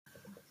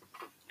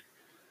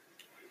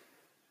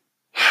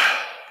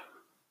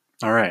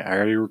All right, I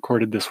already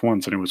recorded this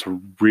once and it was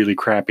really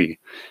crappy.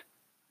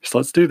 So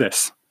let's do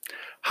this.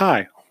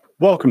 Hi,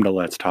 welcome to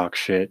Let's Talk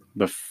Shit,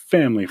 the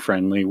family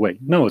friendly, wait,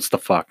 no, it's the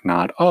fuck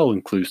not, all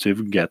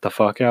inclusive, get the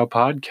fuck out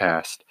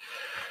podcast.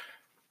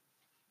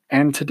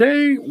 And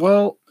today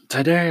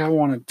I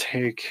want to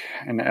take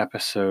an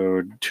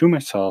episode to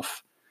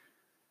myself.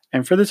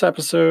 And for this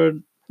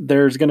episode,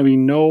 there's going to be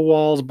no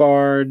walls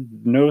barred,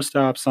 no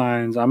stop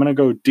signs. I'm going to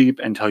go deep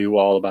and tell you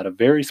all about a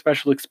very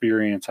special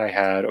experience I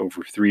had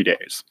over 3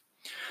 days.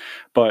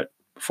 But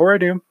before I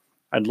do,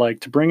 I'd like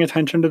to bring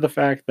attention to the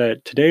fact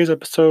that today's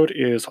episode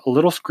is a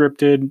little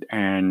scripted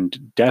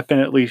and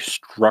definitely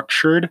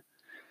structured.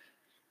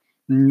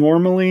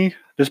 Normally,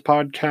 this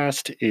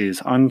podcast is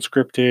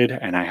unscripted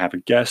and I have a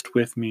guest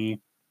with me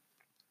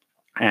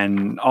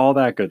and all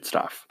that good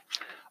stuff.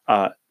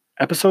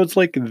 Episodes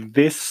like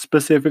this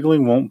specifically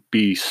won't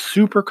be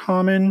super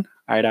common.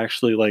 I'd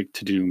actually like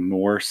to do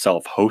more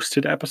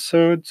self-hosted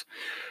episodes.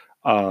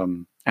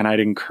 And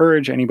I'd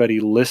encourage anybody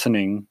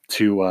listening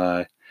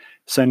to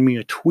send me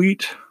a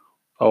tweet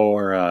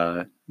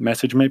or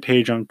message my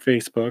page on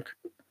Facebook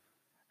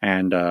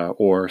and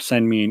or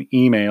send me an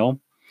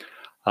email.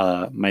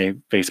 My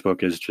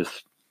Facebook is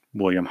just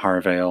William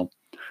Harvale.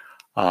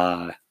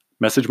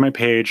 Message my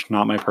page,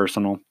 not my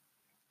personal.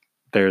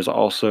 There's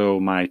also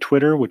my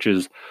Twitter, which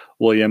is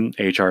William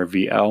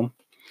HRVL.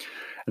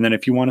 And then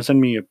if you want to send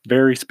me a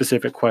very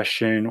specific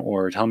question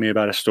or tell me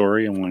about a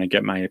story and want to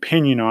get my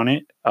opinion on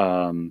it,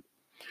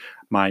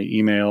 my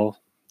email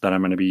that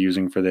I'm going to be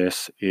using for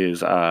this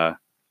is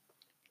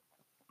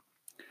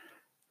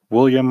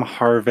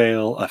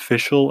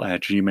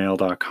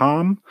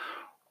williamharvaleofficial@gmail.com.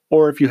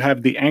 Or if you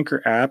have the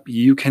Anchor app,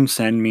 you can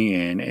send me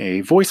in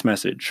a voice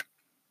message.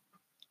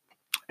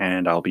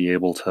 And I'll be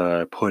able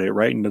to put it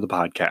right into the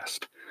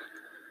podcast.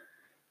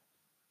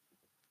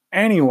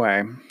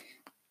 Anyway,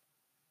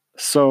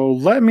 so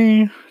let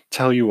me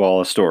tell you all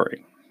a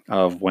story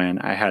of when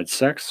I had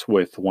sex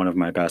with one of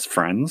my best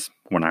friends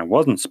when I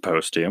wasn't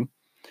supposed to.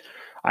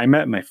 I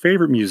met my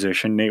favorite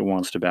musician, Nate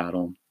Wants to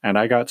Battle, and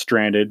I got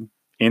stranded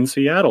in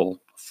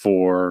Seattle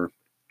for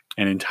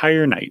an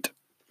entire night.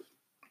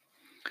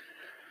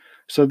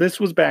 So this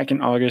was back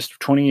in August of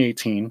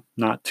 2018,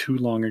 not too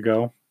long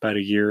ago, about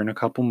a year and a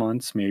couple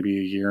months, maybe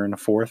a year and a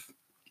fourth.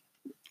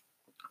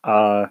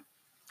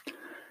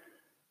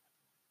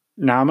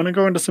 Now I'm going to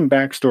go into some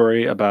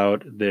backstory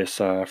about this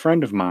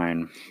friend of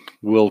mine.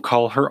 We'll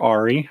call her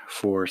Ari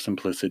for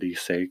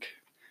simplicity's sake.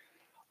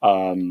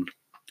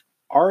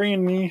 Ari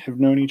and me have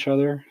known each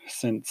other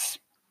since,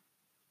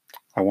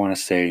 I want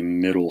to say,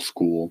 middle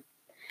school.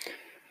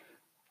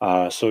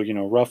 So,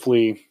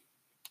 roughly,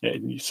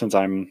 since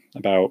I'm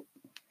about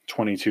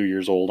 22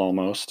 years old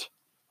almost,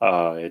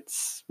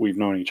 we've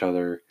known each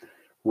other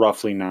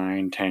roughly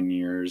 9-10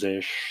 years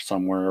ish,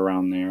 somewhere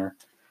around there.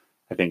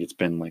 I think it's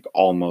been like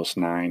almost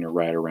 9 or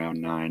right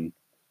around 9.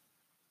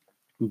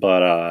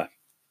 But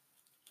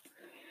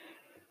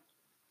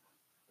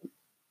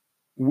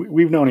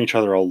we've known each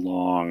other a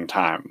long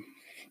time.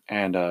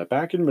 And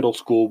back in middle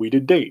school, we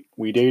did date.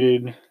 We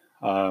dated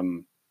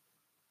from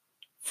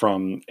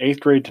 8th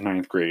grade to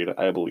 9th grade,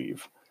 I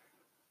believe.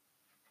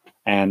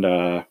 And,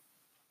 that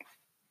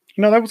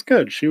was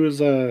good. She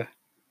was, I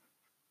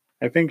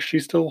think she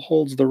still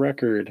holds the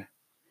record.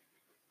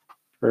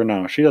 Or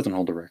no, she doesn't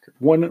hold the record.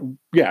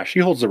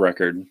 She holds the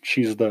record.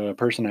 She's the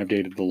person I've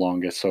dated the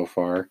longest so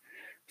far.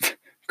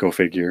 Go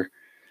figure.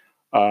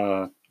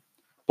 But,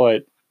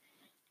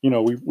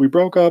 we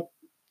broke up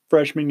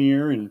freshman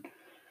year, and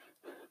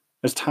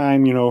as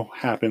time,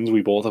 happens,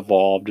 we both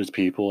evolved as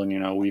people,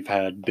 and, we've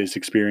had this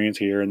experience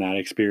here and that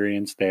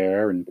experience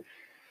there, and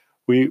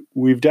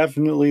we've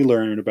definitely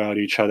learned about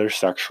each other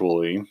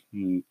sexually.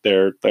 And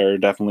there are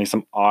definitely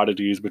some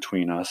oddities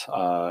between us.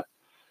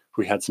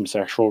 We had some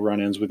sexual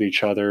run-ins with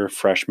each other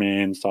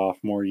freshman,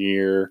 sophomore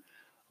year,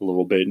 a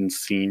little bit in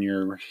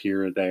senior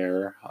here or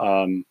there,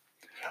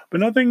 but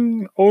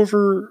nothing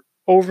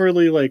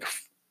overly like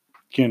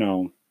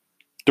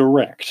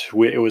direct.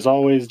 It was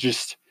always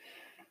just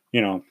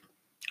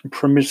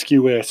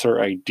promiscuous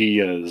or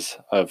ideas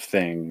of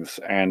things,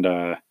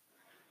 and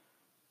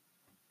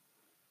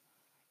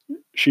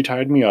she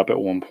tied me up at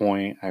one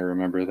point. I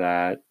remember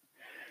that.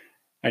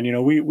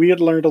 And, we had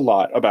learned a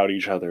lot about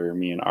each other,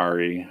 me and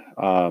Ari.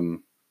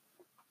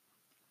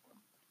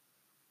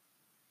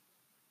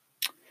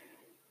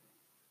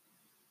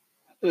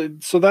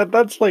 So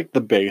that's like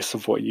the base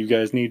of what you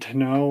guys need to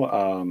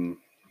know.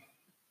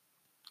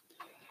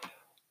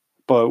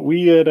 But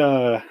we had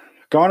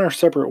gone our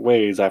separate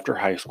ways after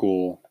high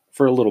school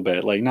for a little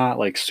bit. Like, not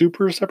like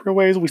super separate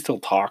ways. We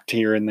still talked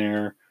here and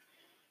there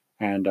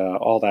and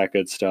all that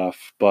good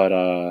stuff. But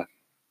I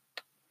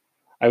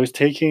was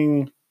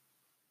taking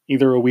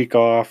either a week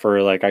off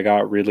or like I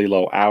got really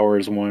low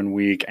hours one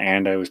week,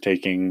 and I was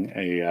taking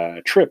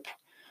a trip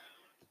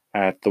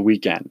at the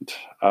weekend.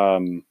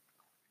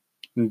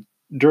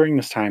 During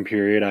this time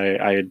period,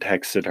 I had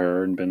texted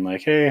her and been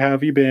like, "Hey, how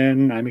have you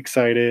been? I'm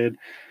excited,"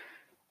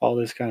 all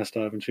this kind of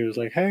stuff. And she was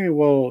like, "Hey,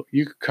 well,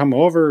 you could come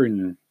over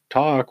and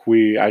talk.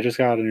 I just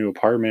got a new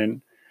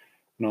apartment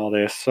and all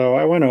this. So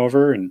I went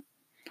over, and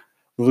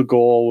the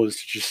goal was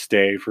to just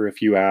stay for a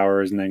few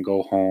hours and then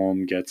go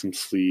home, get some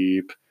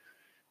sleep,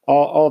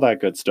 all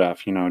that good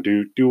stuff.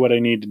 Do what I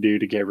need to do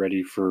to get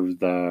ready for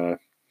the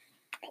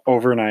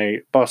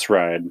overnight bus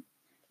ride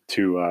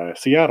to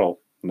Seattle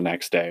the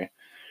next day.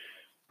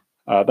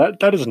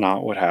 That is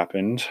not what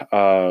happened.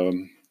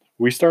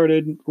 We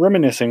started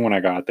reminiscing when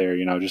I got there.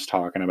 Just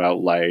talking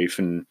about life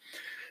and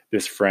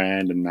this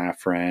friend and that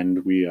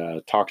friend. We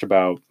talked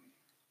about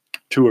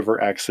two of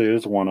her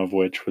exes, one of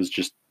which was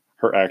just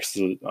her ex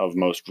of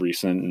most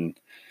recent, and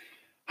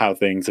how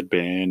things had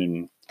been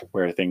and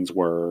where things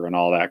were and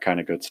all that kind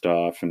of good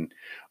stuff. And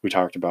we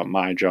talked about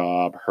my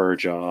job, her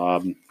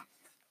job,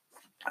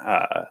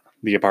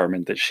 the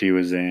apartment that she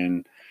was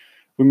in.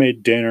 We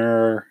made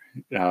dinner.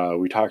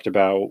 We talked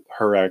about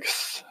her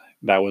ex.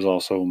 That was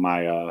also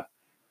my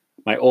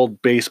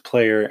old bass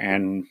player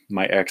and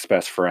my ex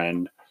best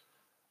friend,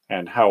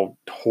 and how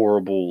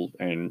horrible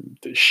and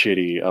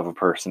shitty of a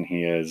person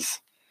he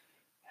is.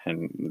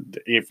 And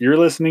if you're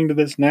listening to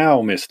this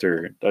now,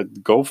 mister,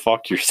 go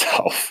fuck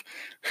yourself.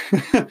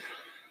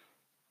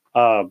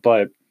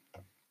 But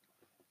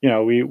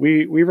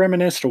we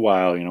reminisced a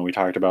while. We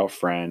talked about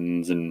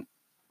friends and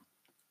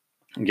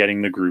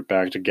getting the group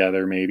back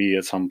together maybe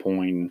at some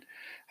point,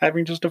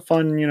 having just a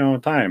fun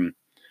time.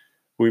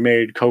 We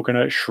made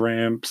coconut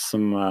shrimp,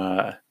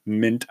 some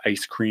mint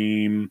ice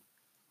cream,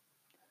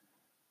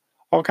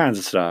 all kinds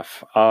of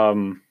stuff.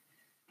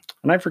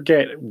 And I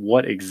forget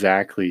what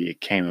exactly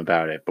came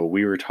about it, but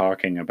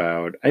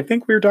I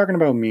think we were talking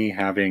about me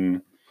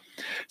having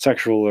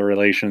sexual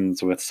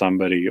relations with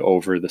somebody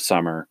over the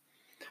summer,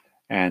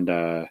 and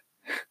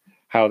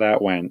how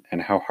that went and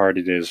how hard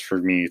it is for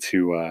me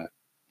to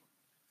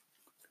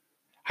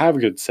have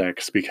good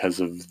sex because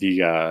of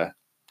the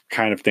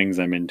kind of things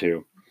I'm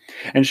into.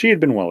 And she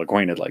had been well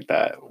acquainted like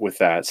that with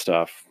that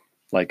stuff,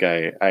 like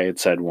I had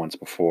said once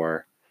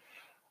before.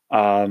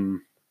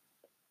 Um,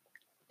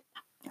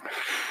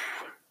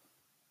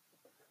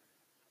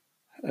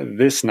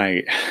 this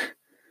night,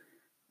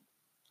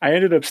 I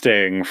ended up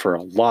staying for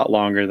a lot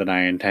longer than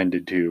I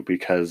intended to,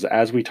 because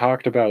as we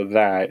talked about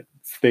that,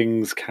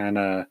 things kind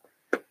of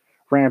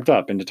ramped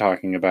up into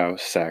talking about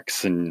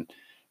sex and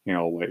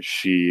what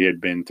she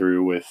had been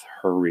through with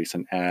her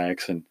recent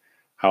ex and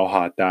how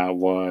hot that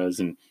was,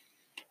 and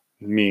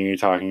me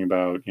talking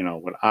about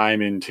what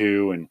I'm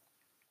into and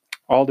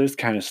all this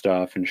kind of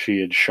stuff. And she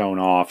had shown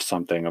off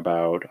something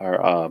about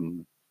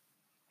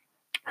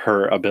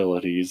her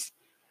abilities,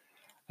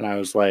 and I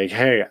was like,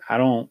 hey, I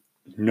don't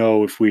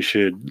know if we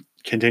should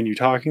continue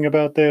talking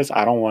about this.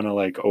 I don't want to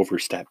like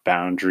overstep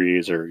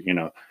boundaries or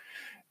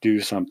do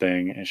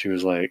something. And she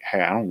was like,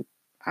 hey, I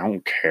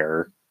don't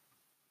care.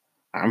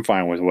 I'm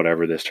fine with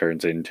whatever this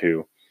turns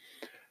into.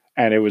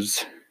 And it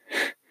was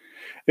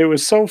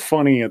so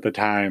funny at the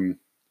time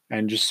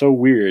and just so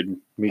weird,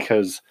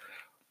 because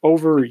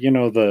over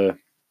the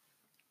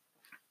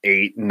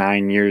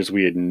 8-9 years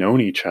we had known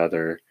each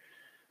other,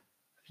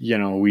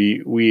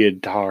 we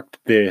had talked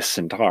this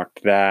and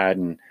talked that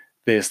and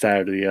this,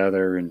 that, or the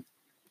other, and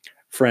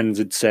friends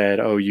had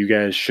said, oh, you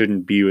guys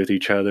shouldn't be with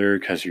each other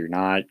because you're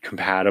not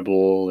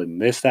compatible,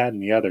 and this, that,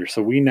 and the other.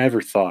 So we never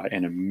thought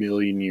in a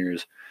million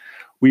years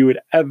we would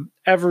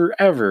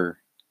ever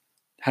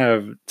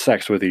have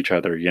sex with each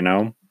other.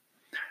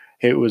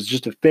 It was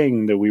just a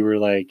thing that we were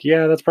like,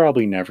 yeah, that's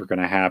probably never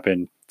going to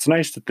happen. It's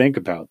nice to think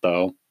about,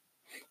 though.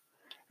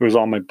 It was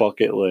on my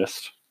bucket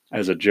list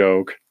as a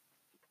joke.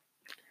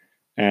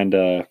 And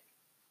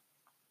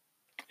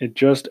it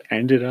just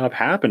ended up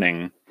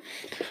happening.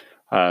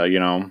 Uh, you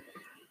know,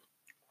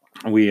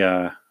 we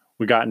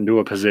got into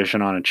a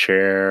position on a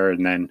chair,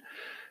 and then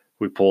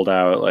we pulled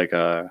out like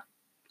a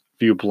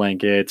few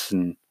blankets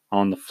and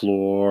on the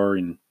floor,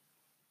 and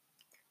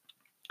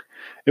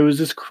it was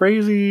this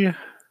crazy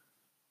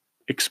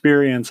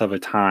experience of a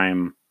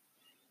time.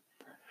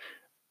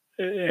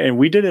 And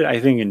we did it, I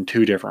think, in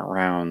two different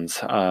rounds,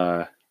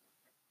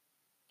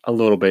 a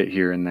little bit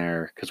here and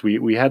there, because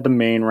we had the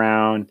main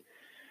round,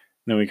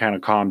 then we kind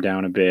of calmed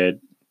down a bit.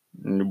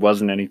 And it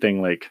wasn't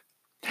anything like,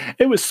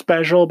 it was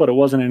special, but it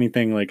wasn't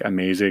anything like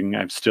amazing.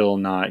 I've still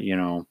not,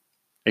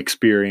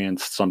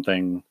 experienced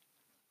something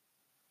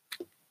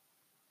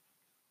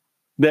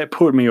that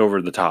put me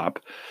over the top,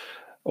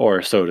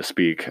 or so to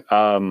speak.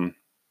 But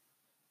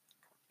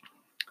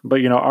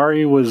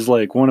Ari was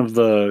like one of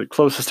the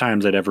closest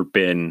times I'd ever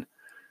been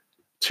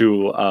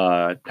to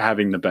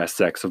having the best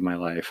sex of my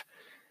life,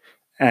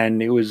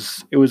 and it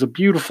was a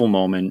beautiful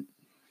moment.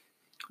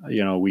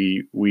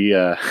 We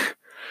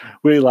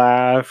we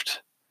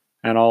laughed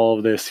and all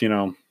of this,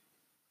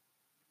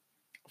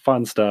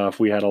 fun stuff.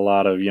 We had a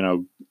lot of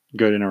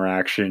good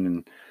interaction,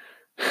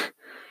 and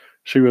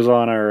she was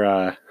on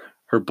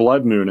her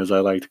blood moon, as I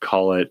like to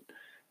call it,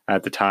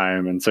 at the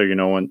time. And so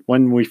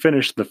when we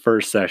finished the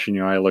first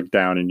session, I looked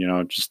down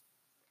and just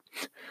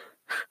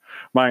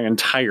my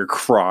entire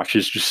crotch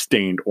is just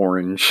stained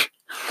orange.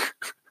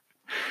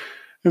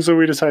 And so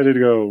we decided to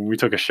go. We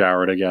took a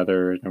shower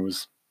together, and it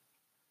was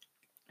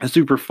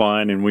super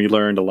fun, and we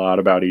learned a lot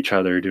about each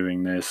other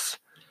doing this.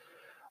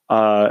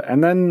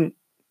 And then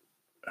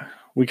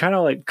we kind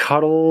of like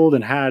cuddled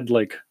and had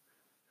like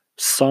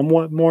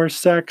somewhat more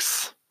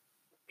sex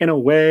in a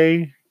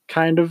way,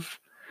 kind of.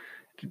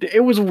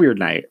 It was a weird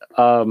night.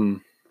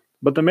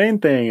 But the main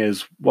thing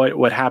is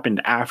what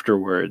happened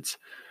afterwards.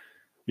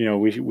 You know,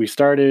 we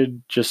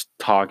started just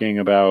talking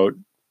about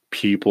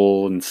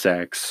people and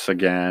sex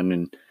again,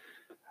 and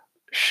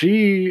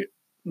she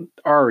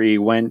Ari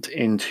went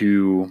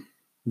into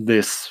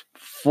this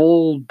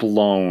full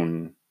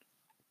blown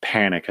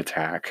panic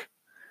attack.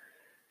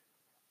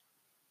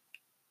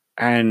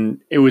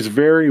 And it was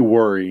very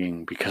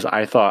worrying because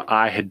I thought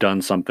I had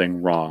done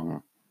something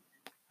wrong.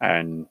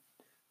 And,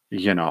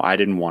 you know, I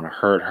didn't want to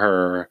hurt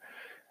her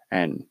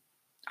and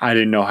I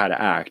didn't know how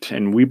to act.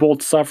 And we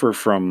both suffer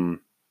from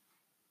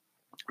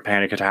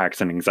panic attacks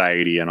and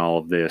anxiety and all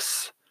of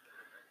this.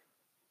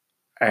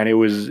 And it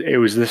was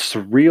this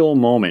surreal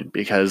moment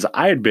because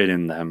I had been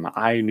in them.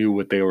 I knew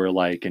what they were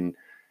like and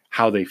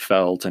how they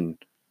felt and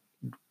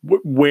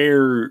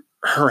where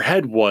her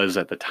head was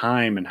at the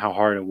time and how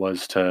hard it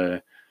was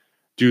to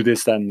do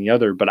this, that, and the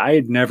other. But I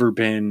had never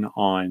been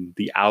on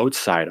the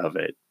outside of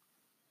it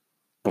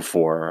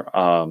before.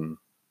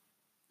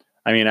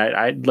 I mean,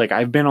 I like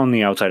I've been on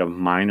the outside of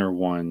minor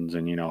ones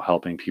and, you know,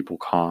 helping people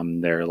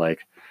calm their like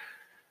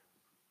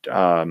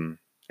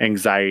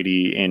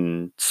anxiety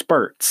in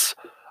spurts,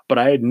 but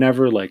I had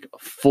never like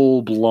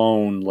full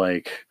blown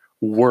like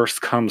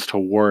worst comes to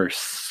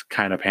worst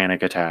kind of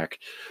panic attack.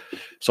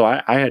 So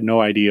I had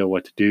no idea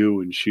what to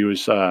do, and she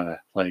was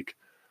like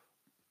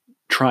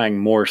trying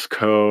Morse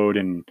code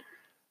and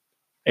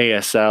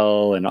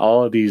ASL and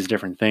all of these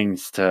different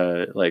things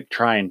to like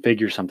try and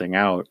figure something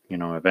out. You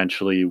know,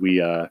 eventually we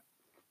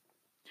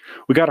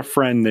got a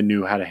friend that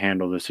knew how to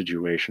handle the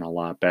situation a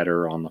lot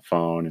better on the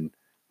phone, and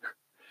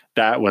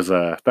that was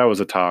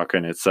a talk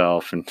in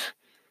itself. And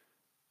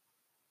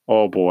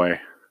oh boy,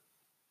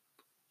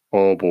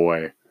 oh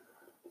boy,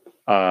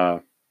 uh,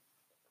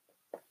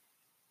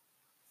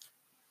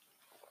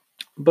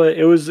 but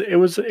it was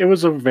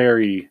a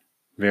very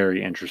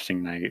very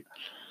interesting night.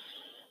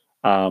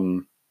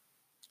 Um,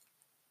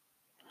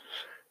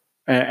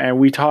 and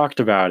we talked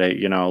about it.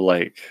 You know,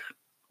 like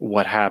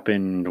what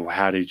happened,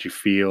 how did you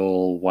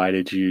feel, why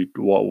did you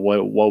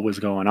what was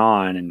going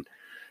on, and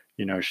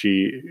you know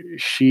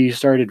she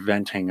started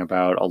venting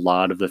about a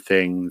lot of the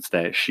things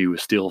that she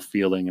was still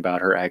feeling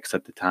about her ex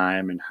at the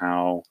time and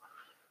how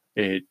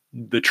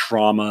the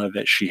trauma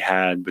that she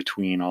had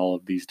between all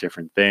of these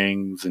different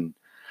things. And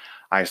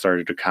I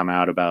started to come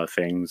out about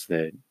things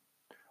that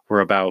were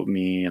about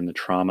me and the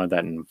trauma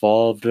that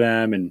involved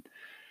them. And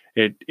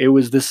it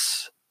was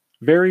this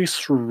very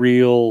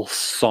surreal,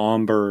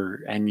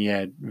 somber, and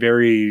yet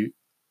very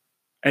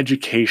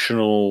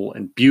educational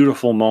and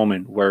beautiful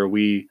moment where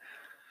we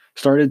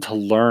started to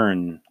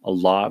learn a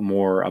lot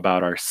more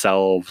about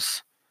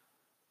ourselves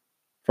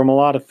from a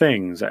lot of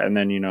things. And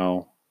then, you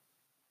know,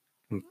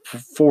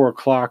 4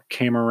 o'clock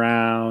came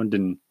around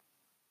and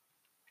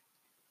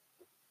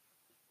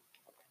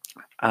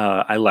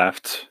I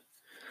left.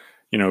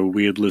 You know,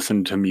 we had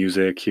listened to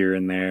music here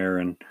and there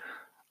and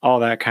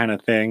all that kind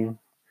of thing.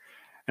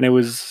 And it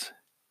was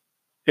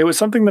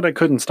something that I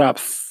couldn't stop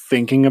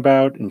thinking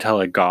about until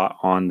I got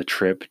on the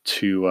trip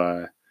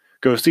to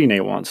go see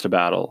Nate Wants to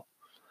Battle.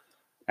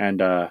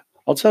 And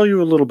I'll tell you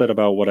a little bit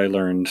about what I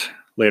learned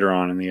later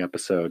on in the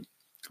episode.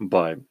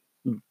 But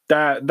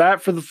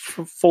that for the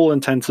full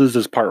intenses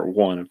is part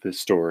one of this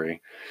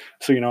story.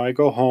 So, you know, I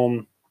go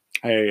home,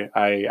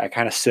 I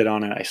kind of sit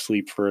on it, I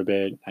sleep for a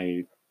bit,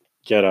 I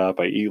get up,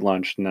 I eat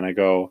lunch, and then I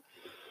go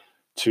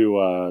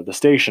to the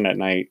station at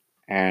night,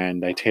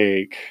 and I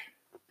take,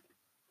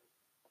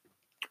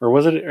 or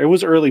was it? It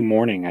was early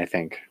morning, I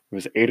think. It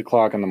was 8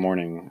 o'clock in the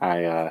morning.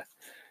 I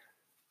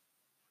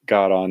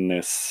got on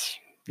this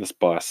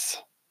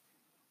bus.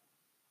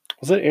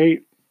 Was it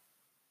 8?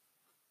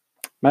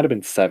 Might have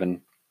been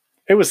 7.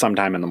 It was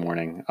sometime in the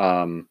morning.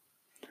 And,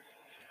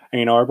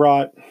 you know, I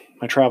brought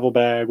my travel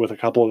bag with a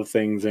couple of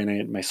things in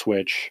it, my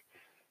Switch,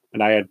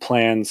 and I had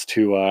plans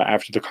to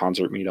after the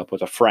concert meet up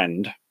with a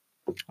friend,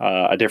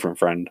 a different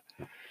friend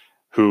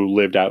who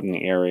lived out in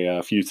the area,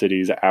 a few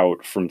cities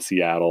out from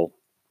Seattle.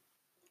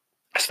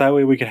 So that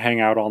way we could hang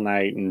out all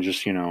night and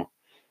just, you know,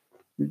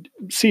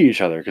 see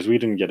each other because we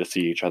didn't get to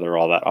see each other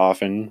all that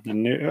often.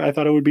 And I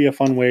thought it would be a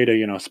fun way to,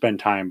 you know, spend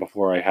time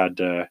before I had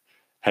to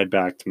head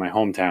back to my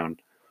hometown.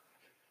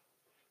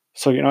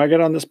 So, you know, I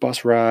get on this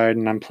bus ride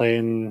and I'm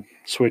playing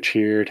Switch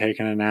here,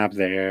 taking a nap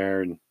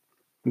there. And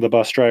the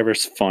bus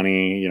driver's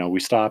funny. You know,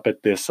 we stop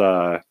at this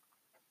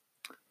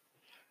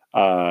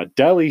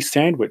deli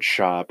sandwich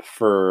shop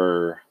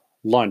for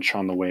lunch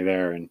on the way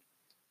there. And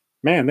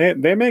man,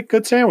 they make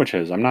good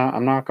sandwiches. I'm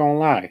not gonna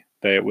lie.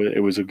 It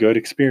was a good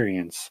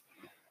experience.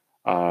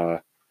 Uh,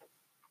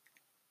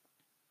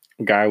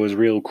 Guy was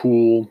real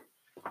cool.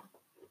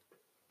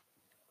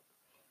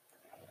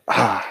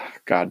 Ah,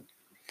 God,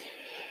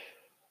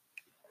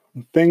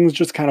 things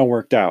just kind of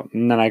worked out.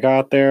 And then I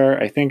got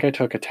there. I think I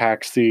took a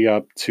taxi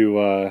up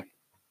to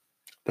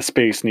the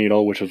Space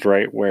Needle, which was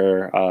right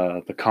where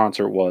the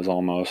concert was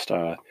almost.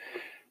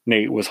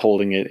 Nate was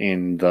holding it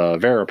in the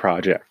Vera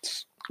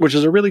Projects, which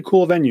is a really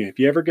cool venue. If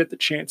you ever get the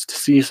chance to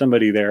see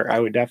somebody there, I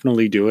would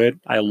definitely do it.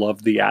 I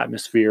love the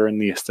atmosphere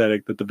and the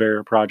aesthetic that the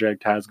Vera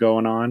Project has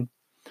going on.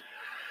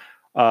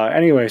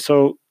 Anyway,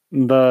 so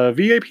the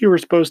VIP were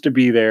supposed to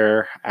be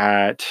there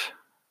at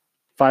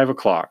 5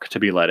 o'clock to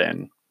be let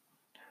in.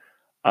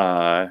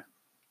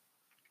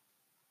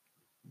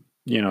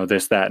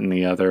 This, that, and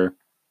the other.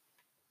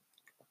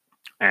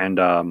 And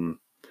I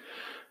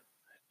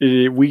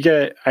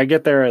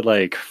get there at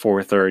like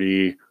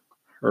 4:30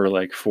 or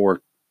like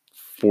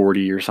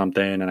 4:40 or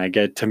something, and I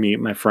get to meet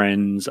my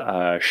friends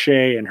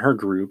Shay and her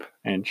group.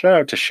 And shout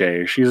out to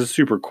Shay. She's a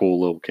super cool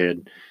little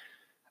kid.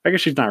 I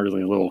guess she's not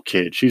really a little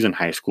kid. She's in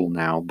high school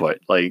now, but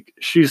like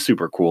she's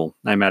super cool.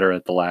 I met her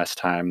at the last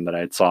time that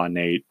I saw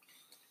Nate.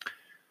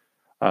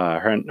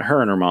 Her and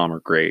her mom are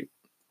great.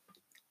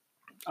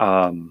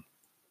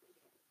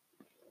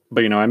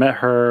 But I met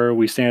her.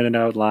 We stand in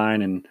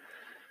outline, and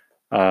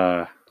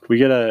we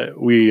get a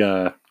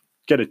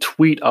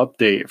tweet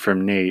update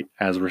from Nate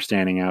as we're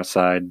standing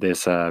outside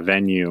this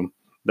venue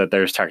that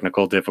there's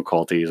technical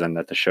difficulties and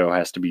that the show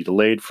has to be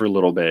delayed for a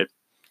little bit.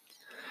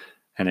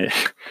 And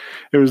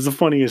it was the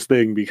funniest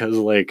thing because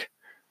like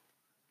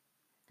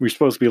we're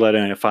supposed to be let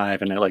in at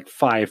 5, and at like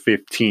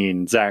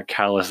 5:15, Zach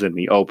Callison,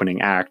 the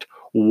opening act,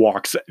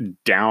 walks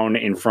down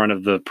in front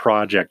of the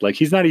project. Like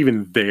he's not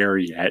even there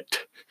yet.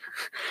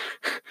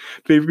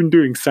 They've been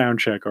doing sound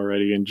check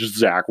already, and just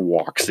Zach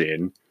walks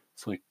in.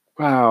 It's like,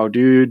 wow,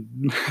 dude.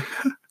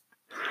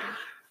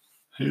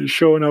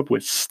 Showing up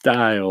with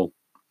style.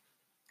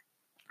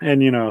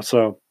 And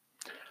so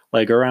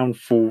like around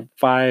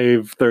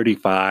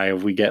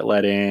 5:35, we get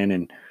let in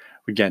and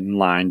we get in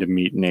line to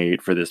meet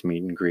Nate for this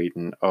meet and greet.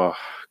 And oh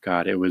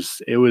god, it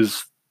was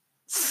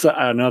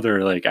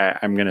another, like,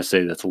 I'm gonna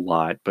say that's a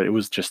lot, but it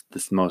was just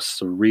this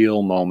most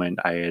surreal moment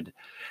I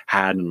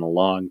had in a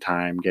long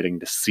time, getting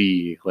to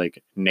see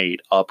like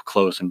Nate up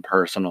close and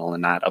personal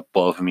and not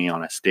above me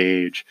on a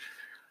stage.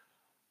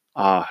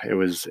 It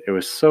was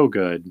so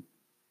good.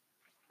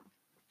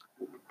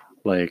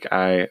 Like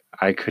I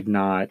could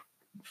not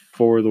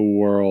for the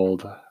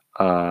world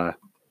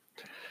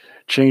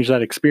change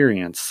that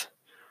experience.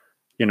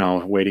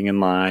 Waiting in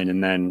line,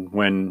 and then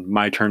when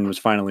my turn was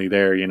finally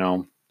there,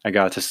 I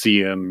got to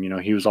see him.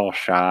 He was all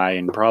shy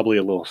and probably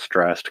a little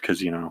stressed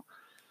because a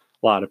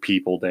lot of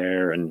people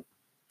there, and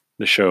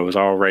the show was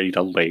already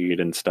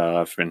delayed and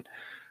stuff.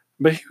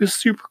 But he was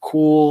super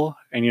cool.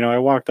 And I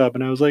walked up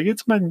and I was like,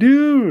 "It's my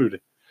dude."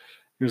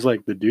 He was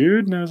like, "The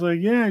dude?" And I was like,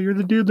 "Yeah, you're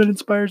the dude that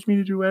inspires me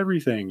to do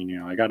everything."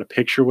 And I got a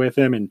picture with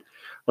him, and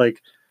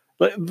like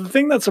the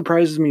thing that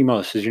surprises me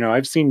most is,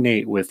 I've seen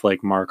Nate with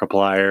like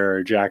Markiplier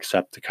or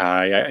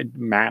Jacksepticeye,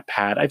 Matt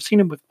Pat. I've seen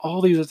him with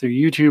all these other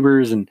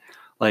YouTubers, and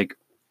like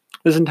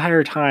this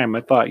entire time I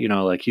thought,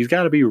 like he's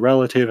got to be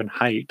relative in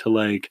height to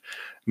like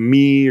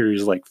me, or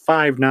he's like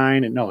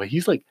 5'9", and no,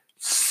 he's like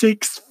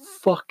 6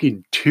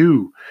 fucking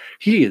 2.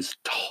 He is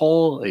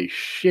tall as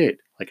shit.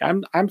 Like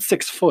I'm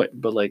 6 foot,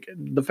 but like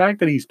the fact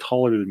that he's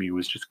taller than me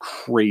was just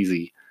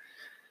crazy.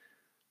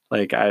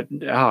 Like I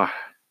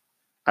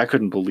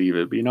couldn't believe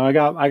it. But I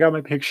got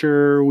my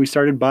picture. We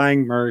started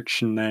buying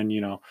merch, and then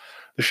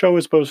the show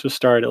was supposed to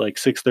start at like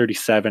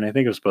 6:37. I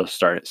think it was supposed to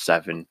start at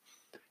 7,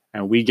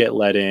 and we get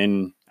let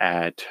in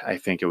at, I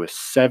think it was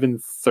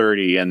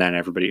 7:30, and then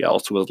everybody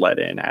else was let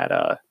in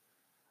at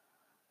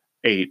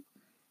 8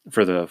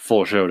 for the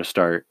full show to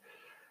start.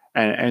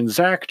 And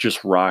Zach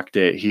just rocked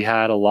it. He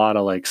had a lot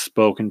of like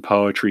spoken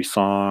poetry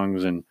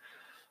songs and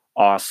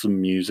awesome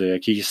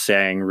music. He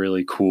sang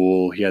really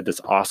cool. He had this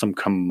awesome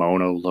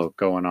kimono look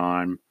going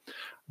on.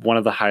 One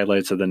of the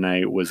highlights of the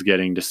night was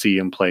getting to see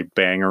him play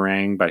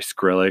Bangarang by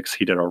Skrillex.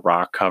 He did a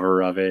rock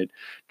cover of it,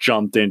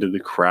 jumped into the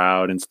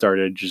crowd and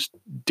started just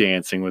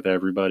dancing with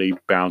everybody,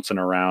 bouncing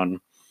around.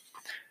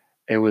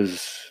 It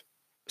was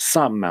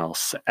something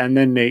else. And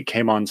then Nate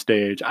came on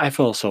stage. I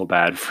felt so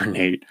bad for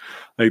Nate.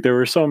 Like there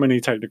were so many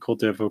technical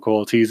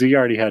difficulties. He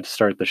already had to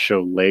start the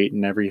show late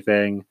and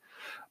everything.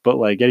 But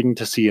like getting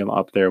to see him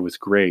up there was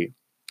great.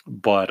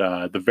 But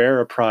the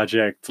Vera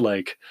Project,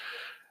 like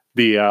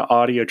the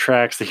audio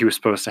tracks that he was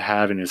supposed to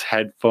have in his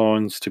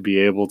headphones to be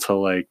able to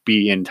like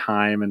be in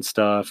time and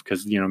stuff,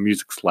 because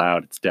music's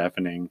loud, it's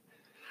deafening.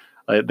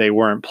 They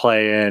weren't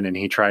playing, and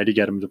he tried to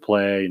get them to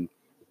play, and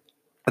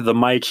the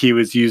mic he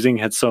was using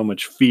had so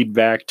much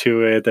feedback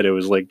to it that it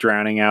was like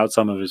drowning out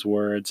some of his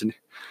words. And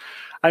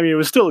I mean, it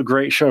was still a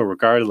great show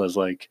regardless.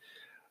 Like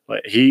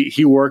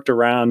he worked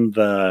around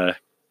the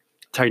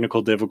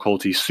technical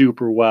difficulty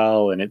super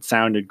well, and it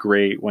sounded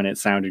great when it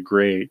sounded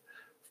great.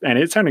 And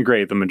it sounded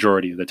great the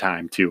majority of the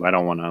time too. I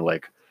don't want to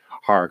like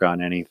hark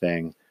on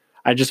anything.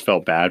 I just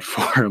felt bad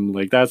for him.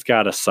 Like that's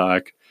gotta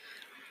suck.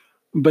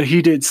 But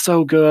he did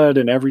so good,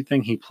 and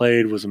everything he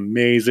played was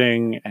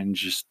amazing, and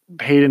just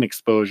Paid in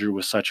Exposure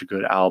was such a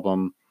good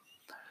album.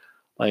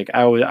 Like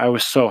I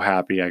was so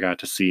happy I got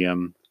to see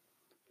him.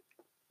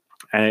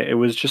 And it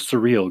was just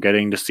surreal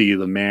getting to see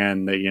the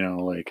man that,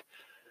 like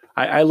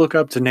I look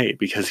up to Nate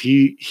because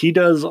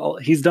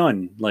he's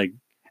done like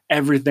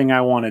everything I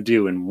want to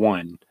do in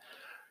one.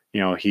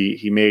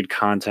 He made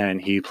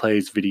content, he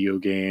plays video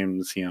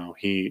games,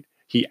 he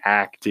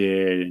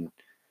acted,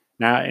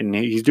 and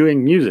he's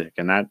doing music,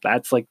 and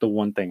that's like the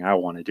one thing I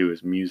want to do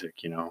is music.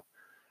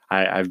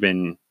 I've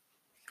been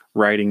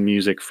writing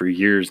music for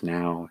years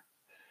now,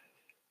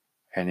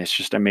 and it's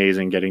just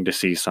amazing getting to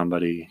see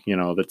somebody,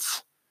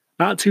 that's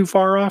not too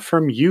far off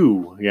from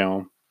you,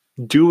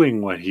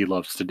 doing what he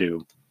loves to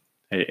do.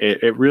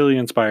 It really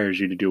inspires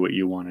you to do what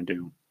you want to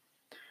do.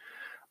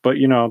 But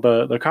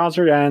the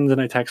concert ends, and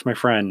I text my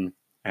friend,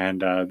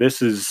 and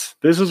this is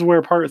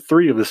where part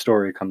 3 of the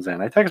story comes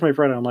in. I text my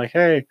friend, and I'm like,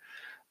 "Hey,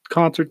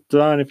 concert's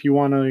done. If you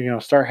want to,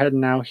 start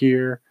heading out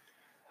here,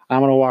 I'm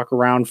gonna walk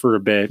around for a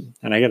bit."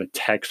 And I get a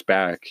text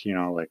back,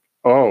 like,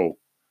 "Oh,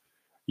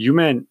 you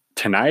meant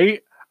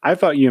tonight? I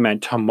thought you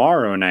meant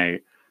tomorrow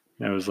night."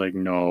 And I was like,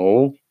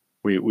 "No,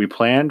 we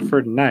planned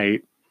for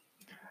tonight."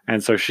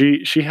 And so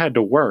she had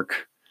to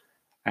work,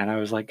 and I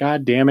was like,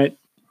 "God damn it!"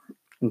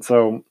 And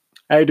so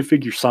I had to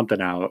figure something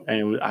out,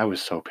 and I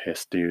was so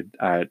pissed, dude.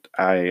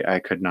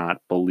 I could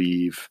not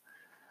believe.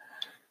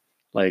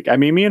 Like, I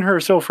mean, me and her are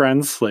still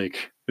friends.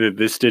 Like,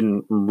 this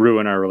didn't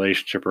ruin our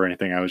relationship or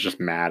anything. I was just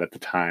mad at the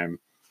time.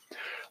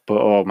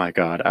 But oh my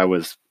god, I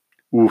was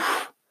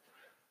oof.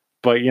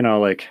 But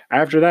like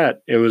after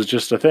that, it was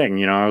just a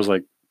thing. I was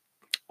like,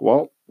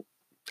 well,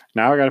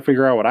 now I got to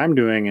figure out what I'm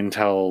doing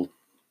until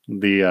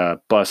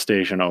the bus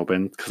station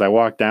opened, because I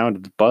walked down to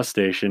the bus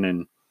station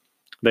and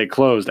they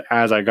closed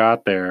as I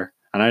got there,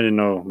 and I didn't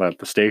know that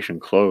the station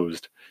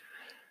closed.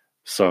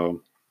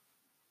 So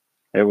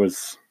it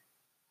was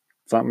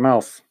something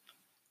else.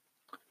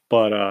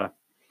 But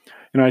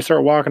I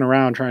start walking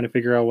around trying to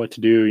figure out what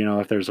to do.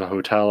 If there's a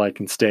hotel I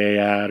can stay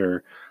at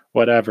or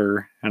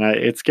whatever. And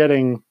it's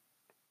getting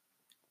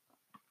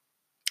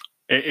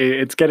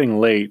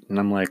late, and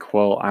I'm like,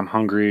 well, I'm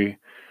hungry.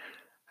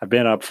 I've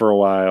been up for a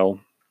while.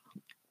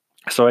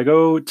 So I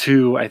go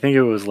to, I think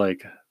it was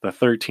like the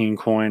 13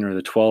 coin or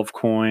the 12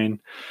 coin,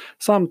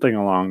 something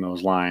along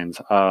those lines,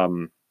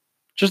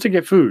 just to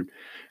get food.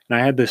 And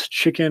I had this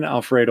chicken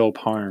Alfredo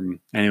parm,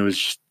 and it was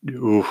just,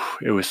 ooh,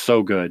 it was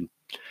so good.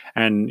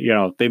 And,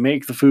 they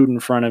make the food in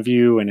front of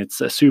you, and it's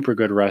a super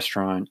good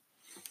restaurant.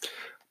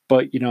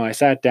 But, I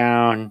sat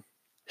down,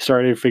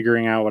 started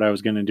figuring out what I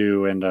was going to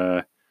do, and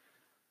the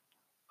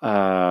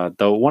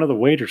one of the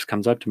waiters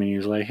comes up to me.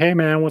 He's like, "Hey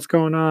man, what's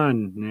going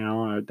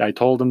on?" I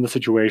told him the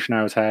situation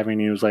I was having.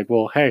 He was like,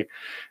 "Well, hey,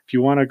 if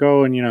you want to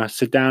go and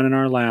sit down in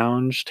our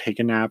lounge, take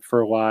a nap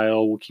for a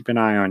while, we'll keep an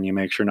eye on you,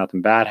 make sure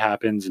nothing bad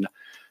happens." And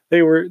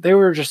they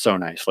were just so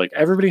nice. Like,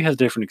 everybody has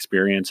different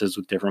experiences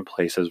with different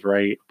places,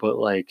 right? But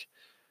like,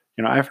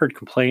 I've heard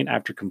complaint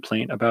after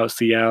complaint about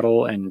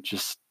Seattle, and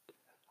just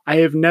I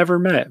have never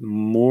met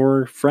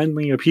more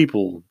friendly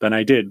people than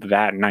I did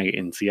that night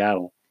in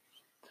Seattle.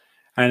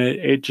 And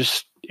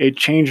it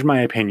changed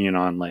my opinion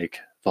on like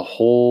the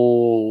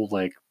whole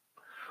like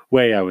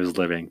way I was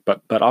living.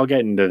 But I'll get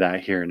into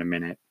that here in a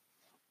minute.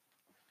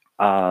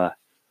 Uh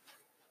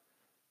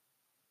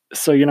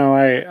so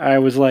I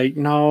was like,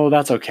 no,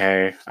 that's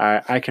okay.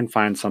 I can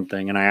find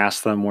something. And I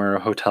asked them where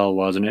a hotel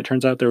was, and it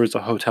turns out there was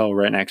a hotel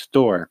right next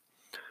door.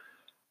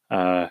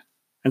 Uh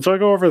and so I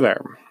go over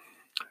there.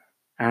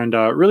 And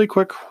really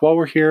quick, while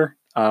we're here,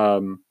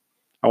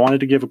 I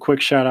wanted to give a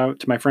quick shout out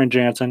to my friend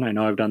Jansen. I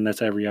know I've done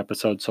this every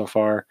episode so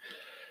far.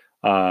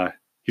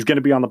 He's going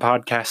to be on the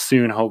podcast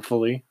soon,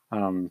 hopefully.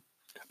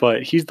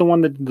 But he's the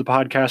one that did the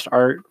podcast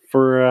art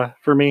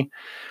for me.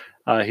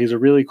 He's a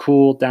really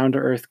cool, down to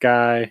earth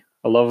guy.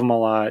 I love him a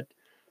lot.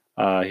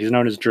 He's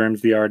known as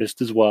Germs the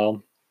Artist as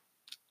well.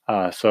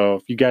 So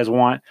if you guys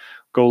want,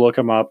 go look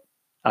him up.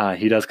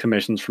 He does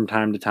commissions from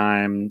time to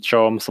time.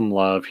 Show him some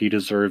love. He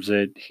deserves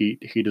it.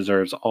 He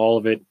deserves all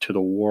of it to the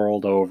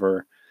world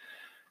over.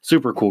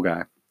 Super cool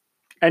guy.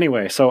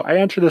 Anyway, so I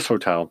enter this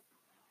hotel,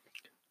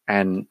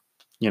 and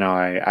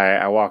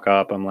I walk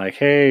up. I'm like,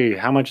 "Hey,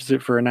 how much is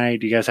it for a night?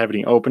 Do you guys have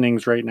any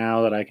openings right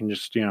now that I can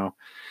just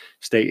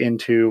stay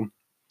into?"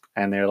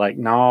 And they're like,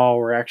 "No,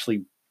 we're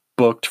actually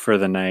booked for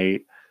the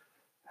night."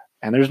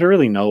 And there's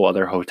really no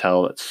other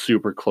hotel that's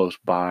super close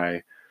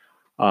by.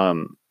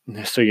 So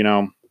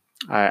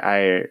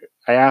I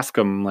ask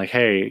them like,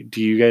 "Hey,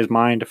 do you guys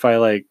mind if I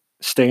like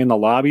stay in the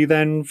lobby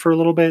then for a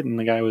little bit?" And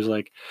the guy was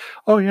like,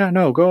 "Oh yeah,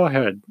 no, go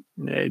ahead.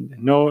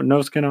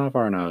 No skin off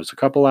our nose. A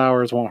couple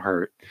hours won't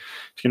hurt."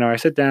 So, I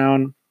sit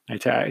down, I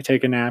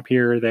take a nap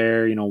here or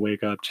there,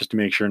 wake up just to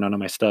make sure none of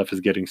my stuff is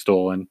getting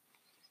stolen.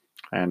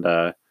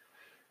 And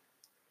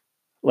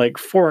like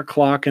 4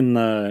 o'clock in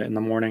the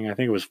morning, I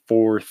think it was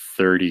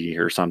 4:30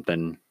 or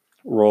something,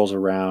 rolls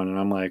around, and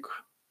I'm like,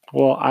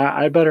 well,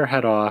 I better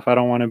head off. I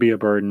don't want to be a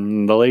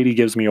burden. The lady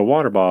gives me a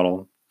water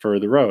bottle for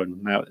the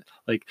road.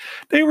 Like,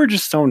 they were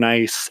just so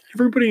nice.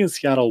 Everybody in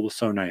Seattle was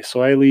so nice.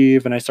 So I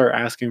leave, and I start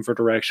asking for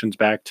directions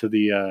back to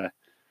the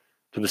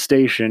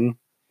station,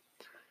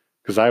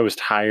 because I was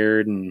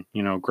tired and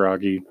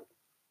groggy.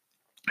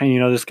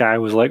 And this guy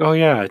was like, "Oh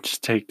yeah,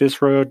 just take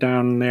this road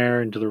down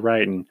there and to the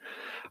right." And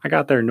I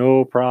got there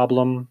no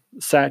problem.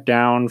 Sat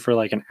down for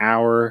like an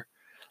hour,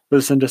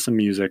 listen to some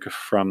music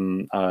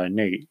from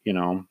Nate,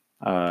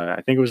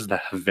 I think it was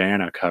the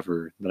Havana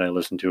cover that I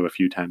listened to a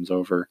few times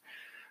over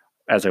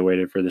as I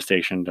waited for the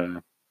station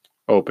to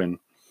open.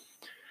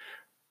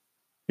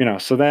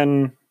 So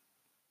then,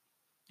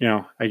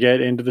 I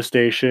get into the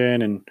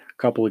station and a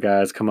couple of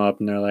guys come up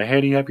and they're like, "Hey,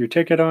 do you have your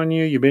ticket on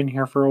you? You've been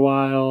here for a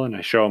while." And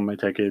I show them my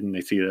ticket and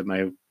they see that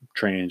my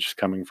train is just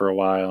coming for a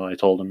while. I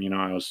told them,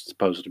 I was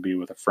supposed to be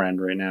with a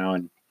friend right now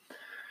and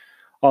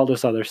all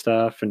this other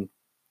stuff. And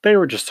they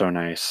were just so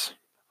nice.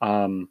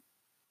 But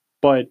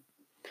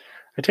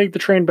I take the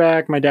train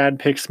back. My dad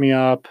picks me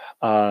up.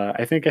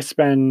 I think I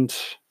spend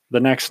the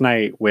next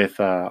night with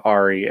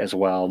Ari as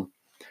well.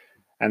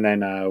 And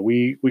then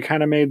we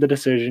kind of made the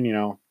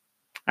decision,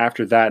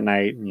 after that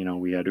night,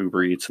 we had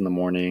Uber Eats in the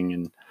morning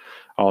and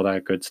all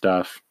that good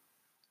stuff.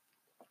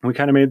 We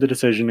kind of made the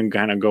decision and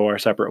kind of go our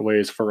separate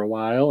ways for a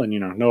while, and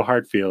no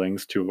hard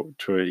feelings to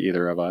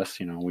either of us.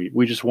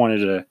 We just wanted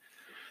to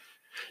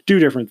do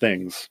different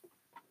things.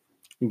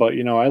 But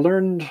I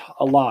learned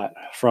a lot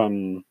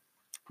from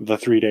the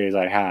 3 days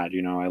I had.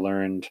 I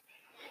learned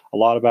a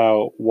lot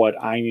about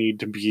what I need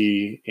to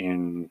be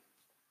in,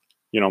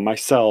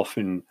 myself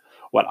and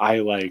what I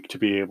like to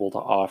be able to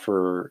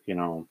offer,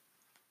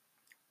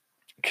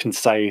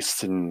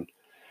 concise and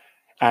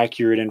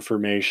accurate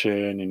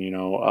information and,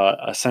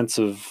 a sense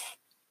of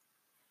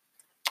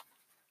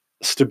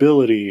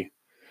stability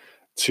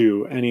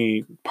to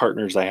any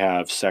partners I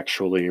have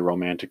sexually,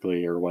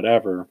 romantically, or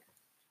whatever.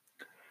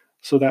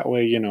 So that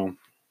way,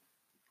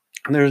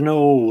 there's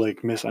no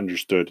like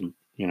misunderstood,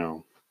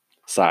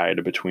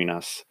 side between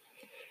us.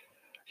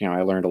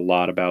 I learned a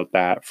lot about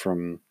that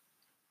from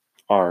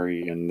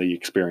Ari and the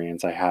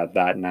experience I had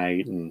that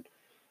night. And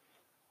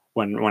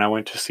when I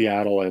went to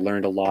Seattle, I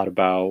learned a lot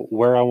about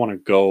where I want to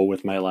go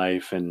with my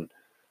life and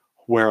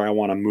where I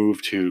want to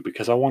move to,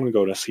 because I want to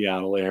go to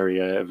Seattle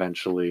area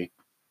eventually.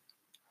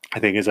 I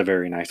think it's a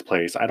very nice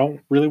place. I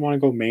don't really want to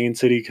go main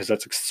city because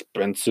that's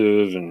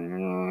expensive,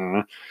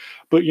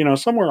 but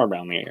somewhere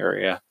around the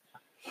area,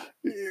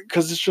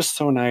 because it's just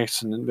so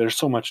nice and there's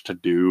so much to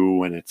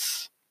do and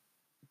it's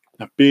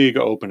a big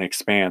open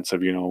expanse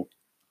of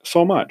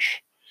so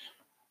much.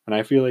 And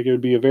I feel like it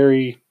would be a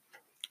very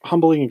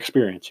humbling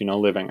experience,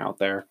 living out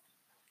there.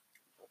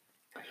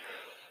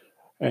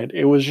 And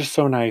it was just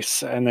so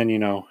nice. And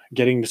then,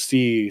 getting to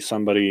see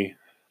somebody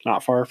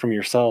not far from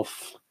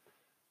yourself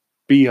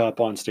be up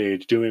on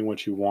stage doing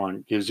what you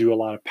want gives you a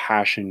lot of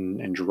passion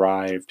and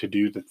drive to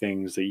do the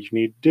things that you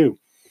need to do.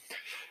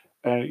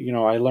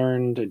 I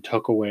learned and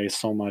took away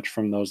so much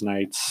from those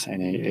nights,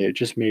 and it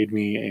just made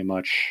me a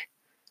much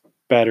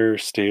better,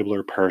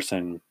 stabler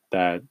person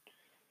that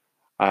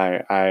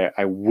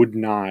I would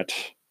not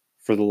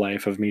for the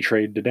life of me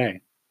trade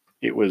today.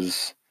 It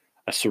was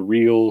a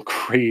surreal,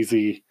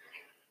 crazy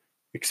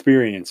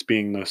experience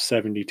being those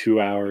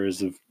 72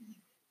 hours of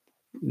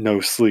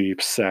no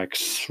sleep,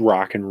 sex,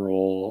 rock and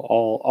roll,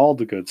 all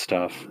the good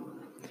stuff.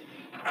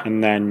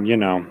 And then,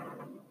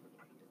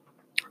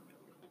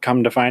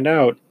 come to find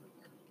out,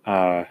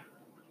 uh,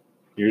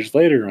 years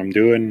later, I'm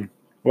doing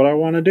what I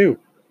want to do.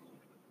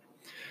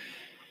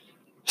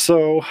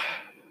 So,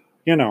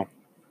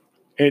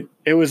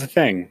 it was a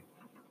thing.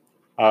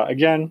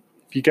 Again,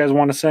 if you guys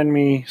want to send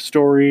me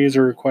stories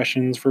or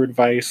questions for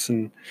advice,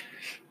 and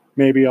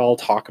maybe I'll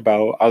talk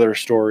about other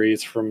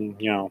stories from,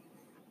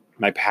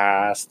 my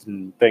past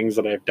and things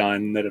that I've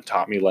done that have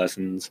taught me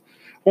lessons.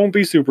 Won't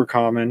be super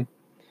common.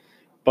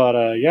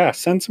 But yeah,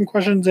 send some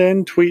questions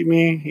in, tweet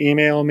me,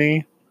 email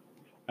me.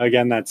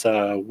 Again, that's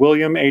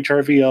William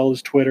HRVL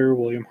is Twitter,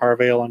 William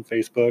Harvale on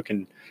Facebook,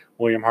 and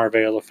William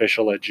Harvale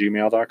official at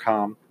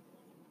gmail.com.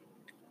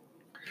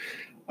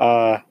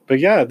 But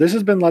yeah, this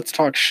has been Let's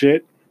Talk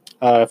Shit.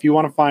 If you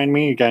want to find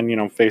me, again,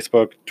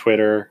 Facebook,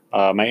 Twitter,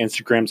 my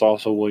Instagram's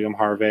also William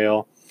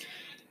Harvale.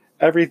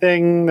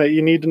 Everything that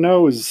you need to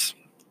know is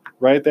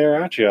right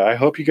there at you. I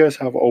hope you guys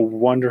have a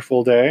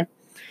wonderful day.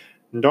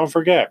 And don't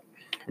forget,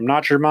 I'm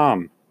not your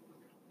mom,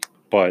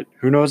 but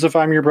who knows if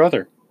I'm your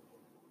brother?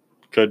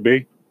 Could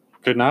be,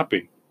 could not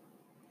be.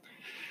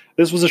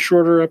 This was a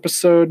shorter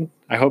episode.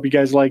 I hope you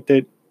guys liked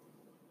it.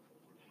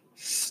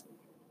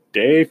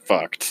 Stay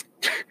fucked.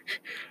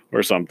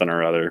 Or something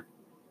or other.